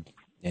started,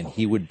 and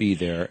he would be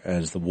there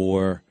as the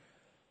war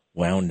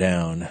wound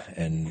down.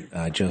 And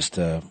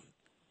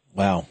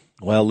wow.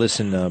 Well,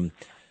 listen,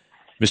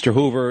 Mr.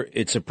 Hoover,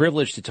 it's a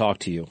privilege to talk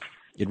to you.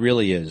 It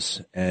really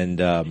is. And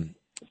I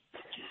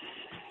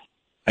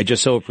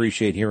just so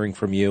appreciate hearing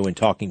from you and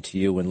talking to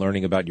you and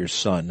learning about your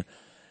son.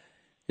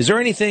 Is there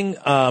anything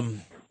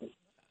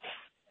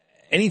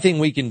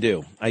we can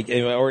do? I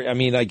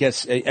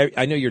guess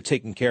I know you're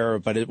taking care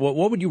of, but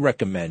what would you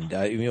recommend?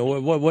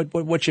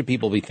 What should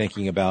people be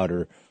thinking about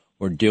or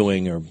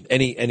doing, or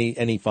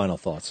any final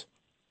thoughts?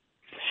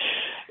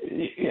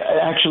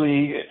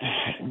 Actually,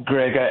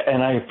 Greg,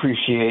 and I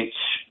appreciate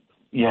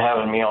you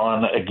having me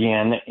on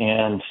again.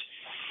 And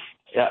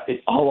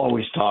we'll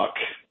always talk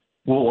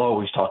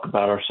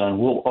about our son.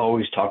 We'll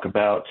always talk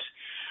about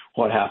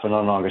what happened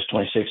on August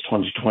 26,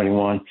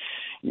 2021.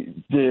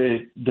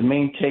 The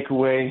main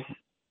takeaway,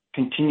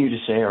 continue to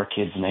say our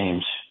kids'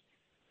 names.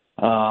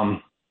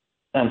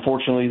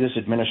 Unfortunately, this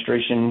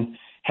administration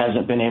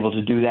hasn't been able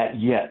to do that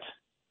yet.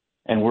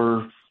 And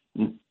we're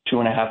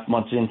 2.5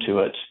 months into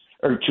it,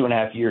 or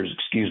 2.5 years,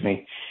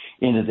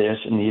 into this,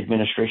 and the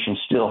administration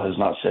still has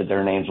not said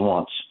their names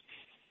once,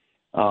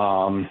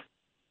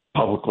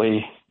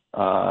 publicly,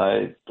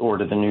 or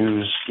to the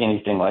news,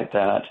 anything like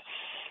that.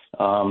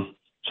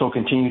 So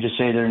continue to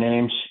say their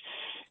names.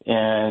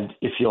 And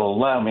if you'll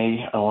allow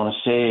me, I want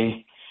to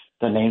say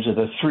the names of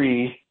the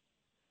three: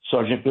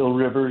 Sergeant Bill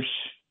Rivers,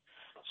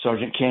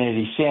 Sergeant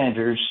Kennedy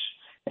Sanders,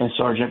 and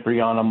Sergeant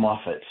Breonna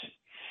Moffett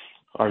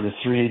are the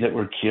three that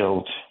were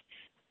killed.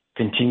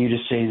 Continue to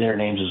say their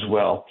names as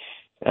well.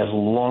 As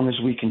long as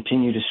we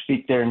continue to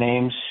speak their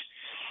names,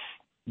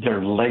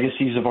 their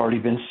legacies have already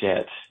been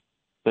set.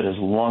 But as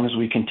long as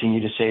we continue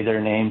to say their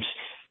names,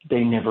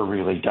 they never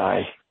really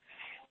die.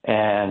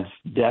 And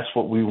that's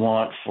what we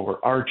want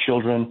for our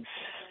children.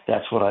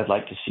 That's what I'd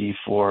like to see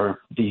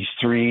for these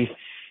three.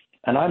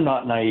 And I'm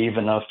not naive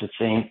enough to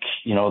think,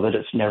 that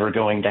it's never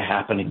going to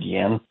happen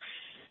again.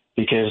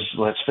 Because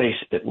let's face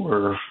it,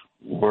 we're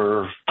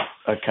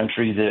a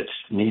country that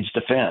needs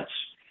defense.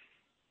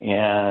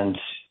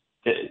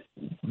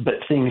 But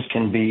things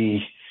can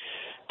be,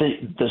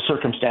 the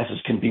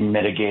circumstances can be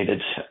mitigated,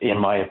 in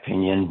my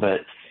opinion.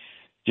 But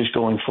just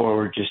going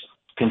forward, just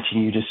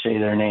continue to say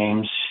their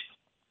names.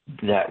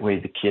 That way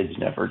the kids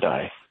never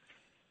die.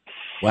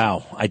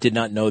 Wow. I did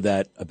not know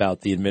that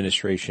about the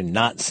administration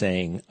not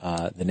saying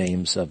the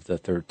names of the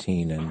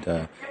 13,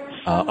 and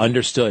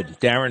understood.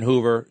 Darren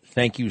Hoover,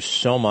 thank you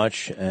so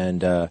much.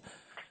 And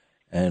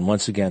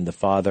once again, the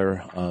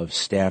father of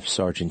Staff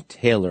Sergeant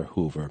Taylor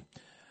Hoover.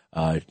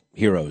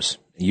 Heroes.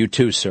 You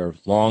too, sir.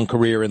 Long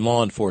career in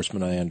law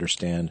enforcement, I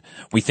understand.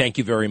 We thank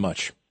you very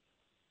much.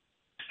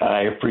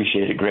 I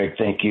appreciate it, Greg.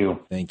 Thank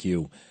you. Thank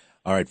you.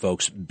 All right,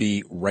 folks,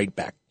 be right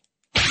back.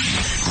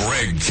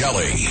 Greg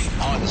Kelly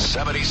on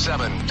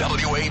 77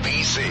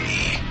 WABC.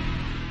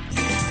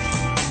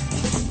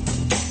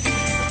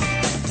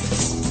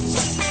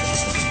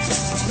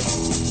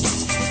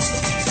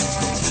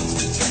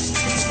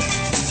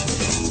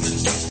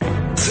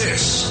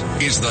 This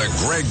is the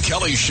Greg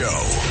Kelly Show.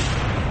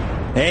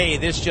 Hey,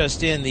 this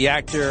just in. The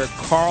actor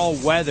Carl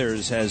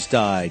Weathers has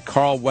died.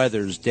 Carl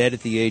Weathers, dead at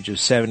the age of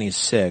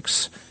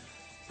 76.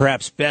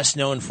 Perhaps best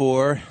known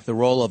for the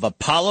role of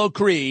Apollo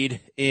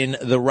Creed in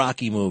the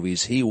Rocky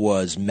movies. He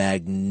was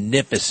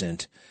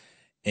magnificent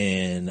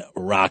in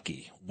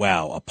Rocky.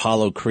 Wow,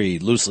 Apollo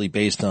Creed, loosely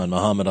based on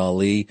Muhammad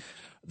Ali.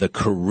 The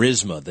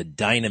charisma, the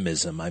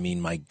dynamism, I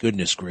mean, my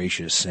goodness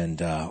gracious. And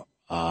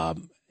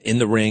in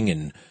the ring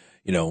and,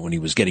 you know, when he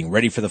was getting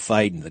ready for the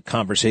fight and the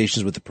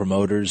conversations with the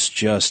promoters,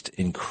 just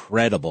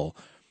incredible.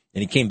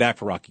 And he came back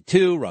for Rocky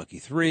 2, Rocky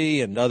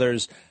 3, and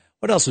others.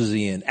 What else was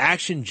he in?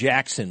 Action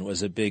Jackson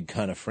was a big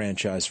kind of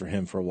franchise for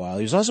him for a while.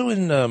 He was also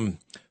in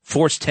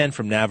Force 10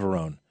 from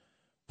Navarone.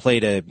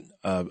 Played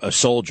a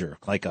soldier,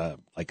 like a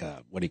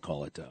what do you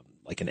call it?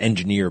 Like an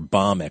engineer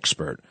bomb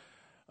expert.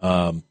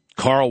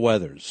 Carl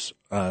Weathers.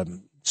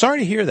 Sorry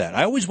to hear that.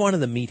 I always wanted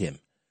to meet him.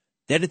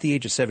 Dead at the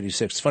age of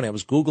 76. It's funny. I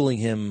was Googling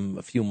him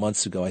a few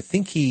months ago. I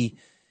think he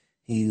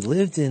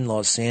lived in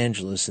Los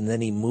Angeles and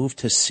then he moved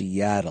to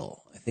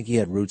Seattle. I think he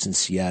had roots in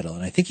Seattle.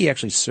 And I think he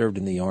actually served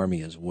in the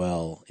Army as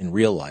well in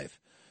real life.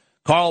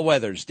 Carl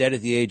Weathers, dead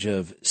at the age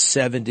of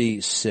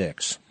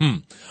 76.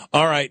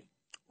 All right.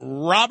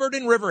 Robert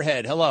in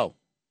Riverhead. Hello.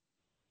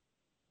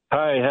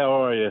 Hi,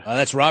 how are you?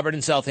 That's Robert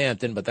in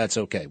Southampton, but that's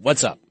okay.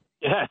 What's up?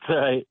 Yeah, that's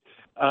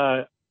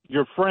right.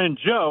 Your friend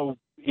Joe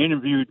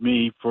interviewed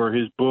me for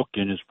his book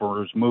and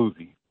for his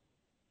movie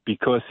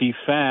because he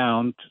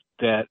found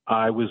that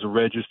I was a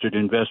registered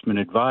investment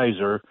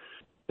advisor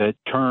that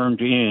turned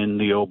in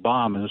the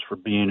Obamas for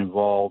being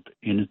involved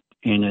in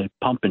a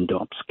pump and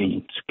dump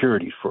scheme,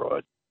 securities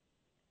fraud.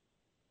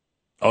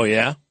 Oh,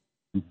 yeah?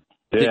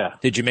 Yeah.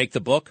 Did you make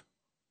the book?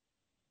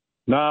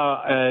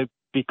 No,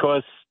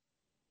 because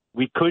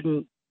we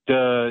couldn't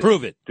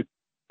prove it.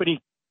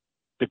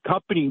 The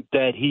company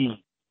that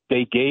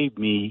they gave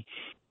me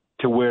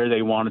to where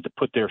they wanted to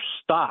put their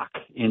stock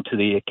into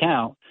the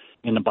account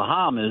in the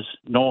Bahamas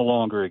no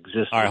longer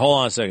existed. All right, hold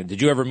on a second.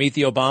 Did you ever meet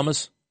the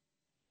Obamas?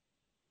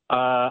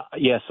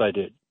 Yes, I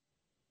did.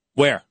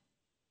 Where?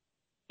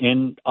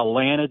 In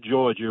Atlanta,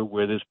 Georgia,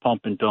 where this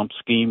pump and dump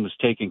scheme was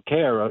taken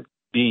care of,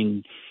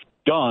 being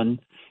done.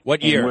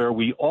 What year? Where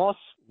we also.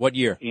 What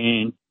year?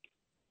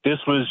 This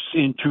was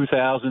in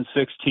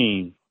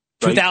 2016.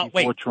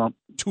 Wait, Trump.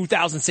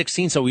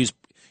 2016. So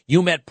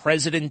you met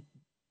President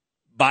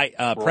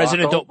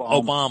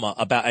Obama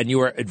about, and you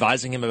were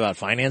advising him about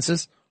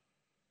finances?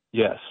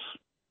 Yes.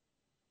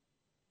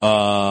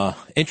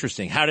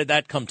 Interesting. How did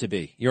that come to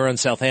be? You're in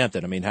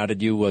Southampton. I mean, how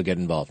did you get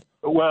involved?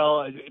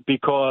 Well,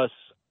 because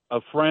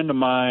a friend of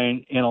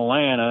mine in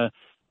Atlanta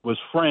was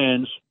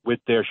friends with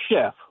their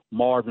chef,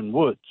 Marvin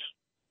Woods.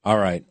 All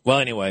right. Well,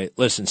 anyway,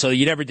 listen, so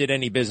you never did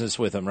any business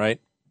with him, right?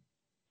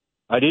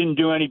 I didn't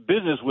do any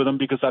business with them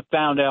because I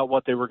found out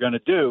what they were going to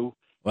do.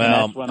 Well, and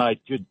that's when I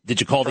did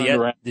you call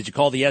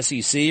the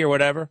SEC or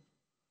whatever?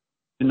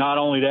 Not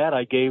only that,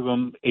 I gave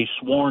them a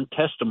sworn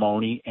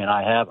testimony, and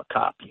I have a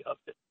copy of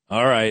it.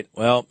 All right.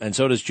 Well, and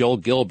so does Joel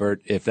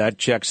Gilbert. If that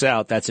checks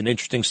out, that's an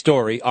interesting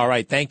story. All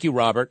right. Thank you,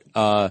 Robert.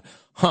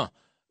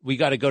 We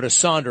got to go to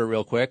Sandra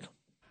real quick.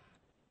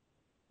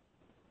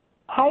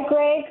 Hi,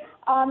 Greg.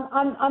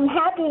 I'm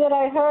happy that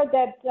I heard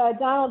that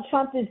Donald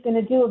Trump is going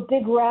to do a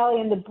big rally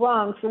in the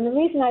Bronx. And the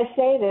reason I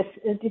say this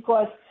is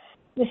because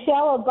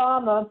Michelle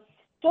Obama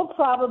she'll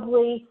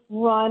probably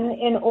run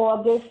in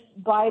August.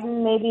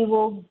 Biden maybe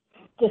will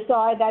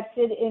decide that's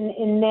it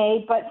in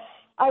May. But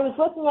I was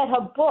looking at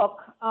her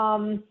book,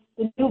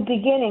 The New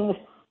Beginnings.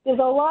 There's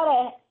a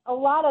lot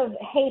of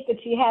hate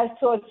that she has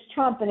towards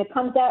Trump, and it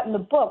comes out in the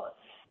book.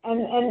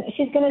 And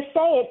she's going to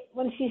say it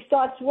when she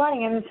starts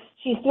running. And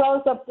she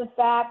throws up the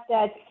fact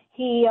that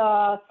he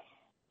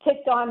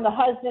picked on the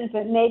husband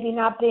for maybe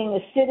not being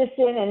a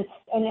citizen,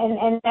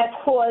 and that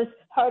caused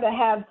her to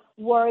have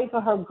worry for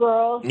her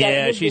girls.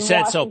 Yeah, she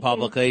said so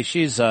publicly.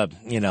 She's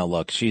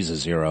look, she's a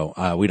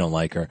zero. We don't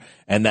like her.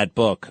 And that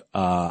book,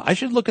 I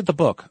should look at the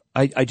book.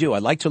 I do. I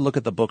like to look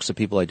at the books of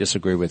people I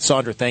disagree with.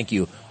 Sandra, thank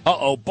you.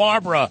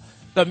 Barbara,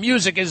 the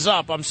music is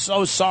up. I'm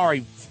so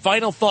sorry.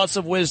 Final thoughts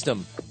of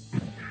wisdom.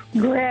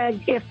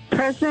 Greg, if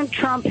President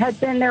Trump had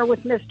been there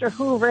with Mr.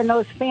 Hoover and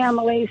those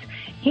families,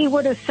 he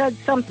would have said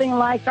something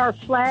like, our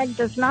flag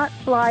does not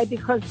fly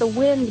because the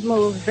wind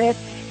moves it.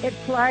 It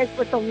flies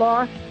with the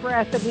lost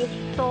breath of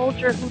each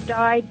soldier who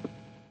died.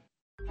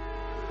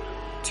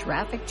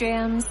 Traffic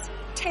jams,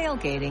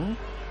 tailgating,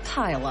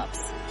 pile-ups.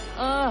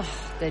 Ugh,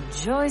 the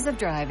joys of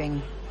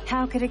driving.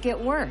 How could it get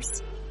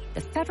worse?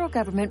 The federal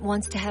government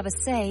wants to have a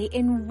say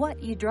in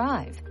what you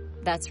drive.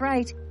 That's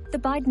right. The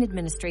Biden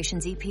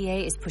administration's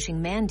EPA is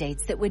pushing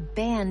mandates that would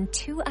ban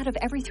 2 out of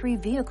every 3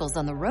 vehicles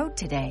on the road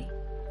today.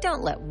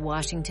 Don't let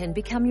Washington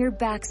become your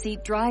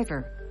backseat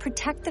driver.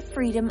 Protect the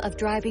freedom of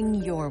driving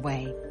your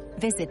way.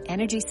 Visit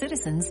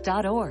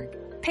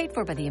EnergyCitizens.org. Paid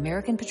for by the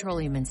American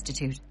Petroleum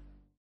Institute.